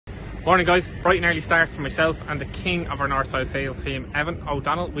Morning guys, bright and early start for myself and the king of our Northside sales team, Eimhin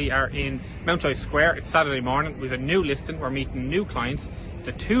O'Donnell. We are in Mountjoy Square. It's Saturday morning. We have a new listing. We're meeting new clients. It's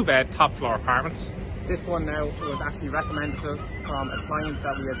a 2-bed top floor apartment. This one now was actually recommended to us from a client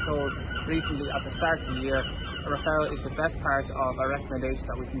that we had sold recently at the start of the year. A referral is the best part of a recommendation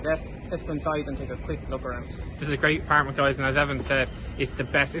that we can get. Let's go inside and take a quick look around. This is a great apartment, guys, and as Evan said, it's the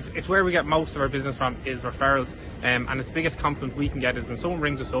best. It's where we get most of our business from, is referrals. And its biggest compliment we can get is when someone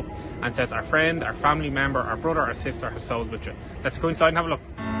rings us up and says our friend, our family member, our brother, our sister has sold with you. Let's go inside and have a look.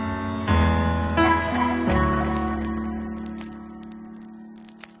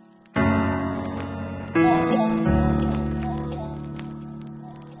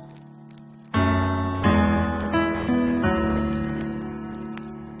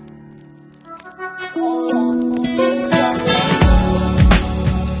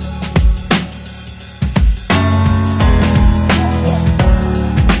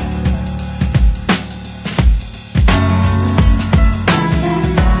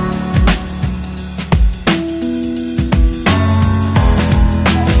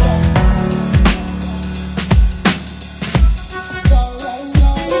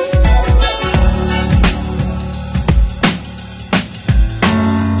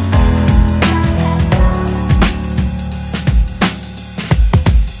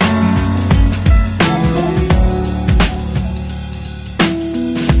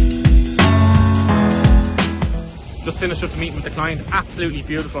 Just finished up the meeting with the client. Absolutely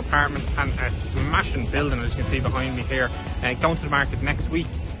beautiful apartment and a smashing building, as you can see behind me here. Going to the market next week.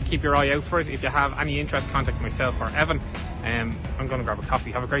 Keep your eye out for it. If you have any interest, contact myself or Evan. I'm going to grab a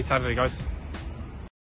coffee. Have a great Saturday, guys.